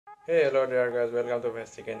Hey, hello dear guys, welcome to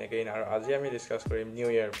Best Chicken again. Aji ami discuss karim New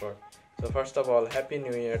Year for. So first of all, Happy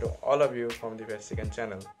New Year to all of you from the Best Chicken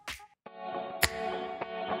channel.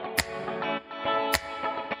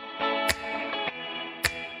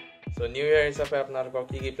 So New Year hisabe apnalokor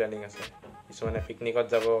ki planning ase? Kisumane picnic ot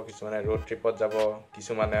jabo, kisumane road trip ot jabo,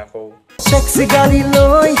 kisumane akho sexy gari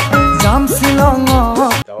loi jam silong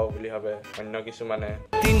jabo boli hobe, onno kisumane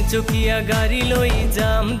tinchukia gari loi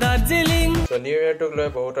jam Darjeeling. So New Year to loi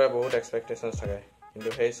bahut expectations thake,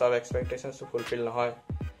 kintu hei sob expectations to fulfill nahoy.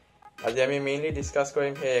 Aji ami mainly discuss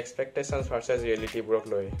korim hei expectations versus reality brok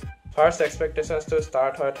loi. First expectations to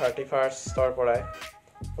start hoy 31st stor porai.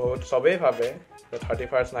 Bahut sobe bhabe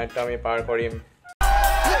 31st night ta ami par korim.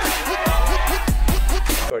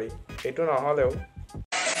 Sorry, etu নহলেও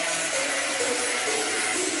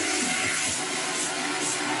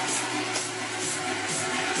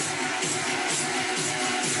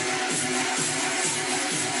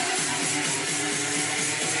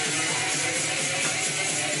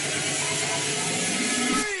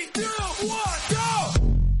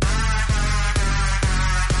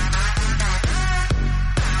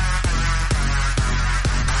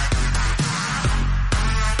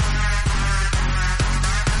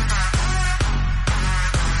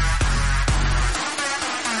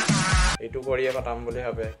এটু কৰিয়ে পাতাম বুলি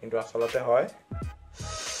ভাবে কিন্তু আসলতে হয়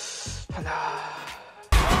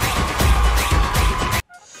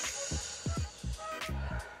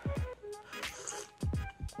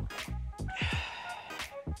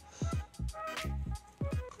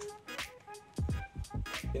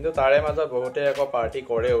কিন্তু তাৰে মাজত বহুতে একো পাৰ্টি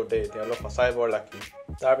কৰে উঠে তেওঁলোক সঁচাই বৰ লাকি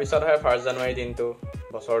তাৰ পিছত হয় 1 জানুৱাৰী দিনটো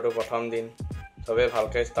বছৰটো প্ৰথম দিন সবে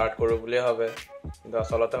ভালকে ষ্টাৰ্ট কৰো বুলি ভাবে কিন্তু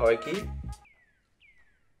আসলতে হয় কি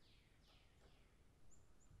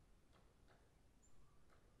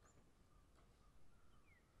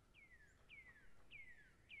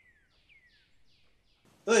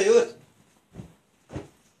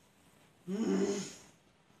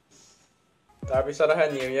তাৰ পিছত আহে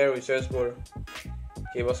নিউ ইয়াৰ উইশেছ বোৰ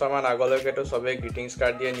কি বছৰমান আগলৈকেতো সবে গ্ৰিটিংছ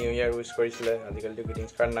কাৰ্ড দিয়ে নিউ ইয়াৰ উইশ কৰিছিলে আজিকালিতো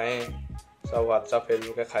গ্ৰিটিংছ কাৰ্ড নাই সব WhatsApp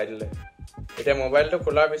ফেসবুকে খাই দিলে এটা মোবাইলটো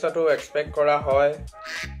খোলাৰ পিছতো এক্সপেক্ট কৰা হয়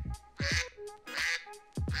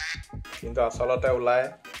কিন্তু আসলতে ওলাই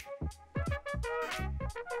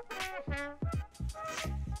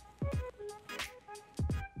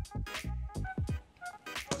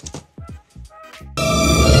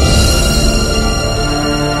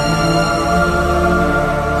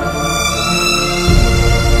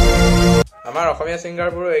আমাৰ অসমীয়া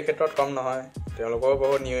সিঙ্গাৰবোৰ এই ক্ষেত্ৰত কম নহয় তেওঁলোকৰ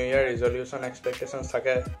বহুত নিউ ইয়াৰ ৰিজলিউশন এক্সপেক্টেশনস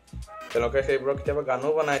থাকে তেওঁলোকে সেইবোৰ কিতাবা গানো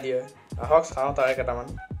বনাই দিয়ে আহক চাও তাৰে কেটামান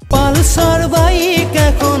পালসার বাইক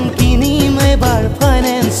এখন কিনিম এবার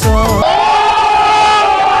ফাইন্যান্স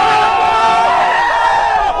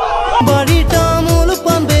বাড়িটা মূল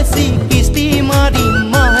পান বেশি কিস্তি মারি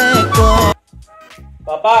মাহে ক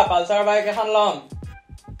পাপা পালসার বাইক এখন লম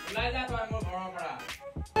ওলাই যা তই মোৰ ঘৰৰ পৰা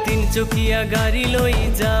তিনচুকিয়া গাড়ি লই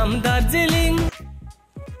যাম দাৰ্জিলিং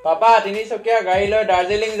পাপা তিনিচুকীয়া গাড়ী লৈ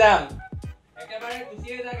দাৰ্জিলিং যাম একেবাৰে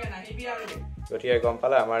খুচিয়ে যাগে নাহিবি আৰু গতিকে গম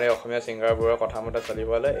পালে আমাৰ এই অসমীয়া সিঙ্গাৰবোৰৰ কথা মতে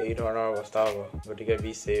চলিবলে এই ধৰণৰ অৱস্থা হ'ব গতিকে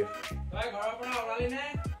বি সেফ তই ঘৰৰ পৰা ওলালি নে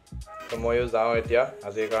তো ময়ো যাওঁ এতিয়া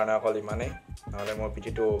আজিৰ কাৰণে অকল ইমানেই নহলে মোৰ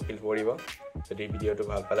পিঠিটো ফিল কৰিব যদি ভিডিঅ'টো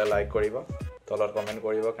ভাল পালে লাইক কৰিব তলত কমেন্ট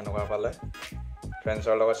কৰিব কেনেকুৱা পালে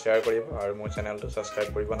ফ্ৰেণ্ডছৰ লগত শেয়াৰ কৰিব আৰু মোৰ চেনেলটো সাবস্ক্ৰাইব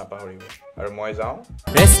কৰিব নাপাহৰিব আৰু মই যাওঁ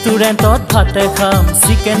ৰেষ্টুৰেণ্টত ভাত খাম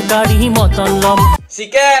চিকেন কাৰি মটন লম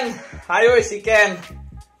চিকেন আয়ো চিকেন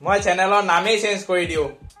মই চেনেলৰ নামেই চেঞ্জ কৰি দিও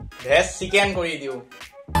ভেজ চিকেন কৰি দিও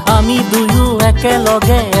আমি দুয়ো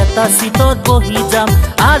একেলগে এটা সিটত বহি যাম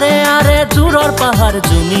আৰে আৰে দূৰৰ পাহাৰ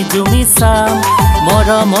জুমি জুমি চাম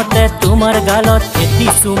মৰমতে তোমাৰ গালত এটি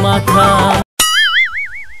চুমা খাম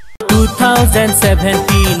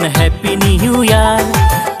 2017 Happy New Year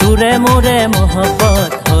तुरे मोरे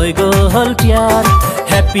मोहब्बत होय गल प्यार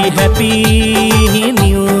Happy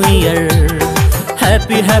New Year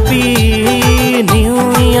Happy New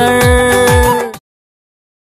Year